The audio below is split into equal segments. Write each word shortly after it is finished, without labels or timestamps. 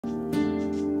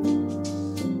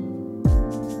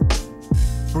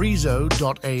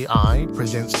Breezo.ai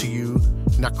presents to you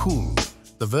Nakul,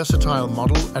 the versatile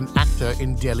model and actor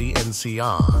in Delhi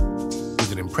NCR.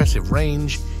 With an impressive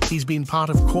range, he's been part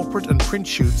of corporate and print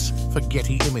shoots for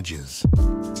Getty Images.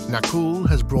 Nakul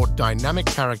has brought dynamic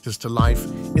characters to life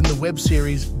in the web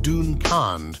series Doon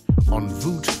Kaand on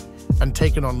VOOT and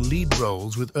taken on lead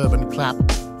roles with Urban Clap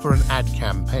for an ad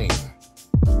campaign.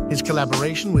 His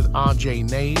collaboration with RJ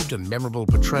Naved and memorable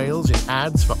portrayals in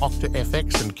ads for Octa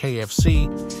FX and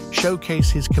KFC showcase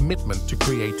his commitment to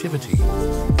creativity.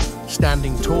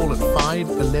 Standing tall at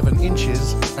 5'11"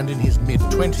 inches and in his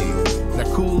mid-20s,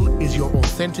 Nakul is your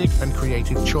authentic and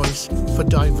creative choice for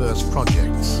diverse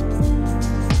projects.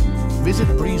 Visit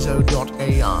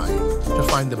Breezo.ai to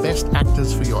find the best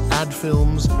actors for your ad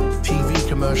films, TV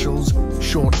commercials,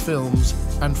 short films,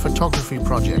 and photography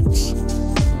projects.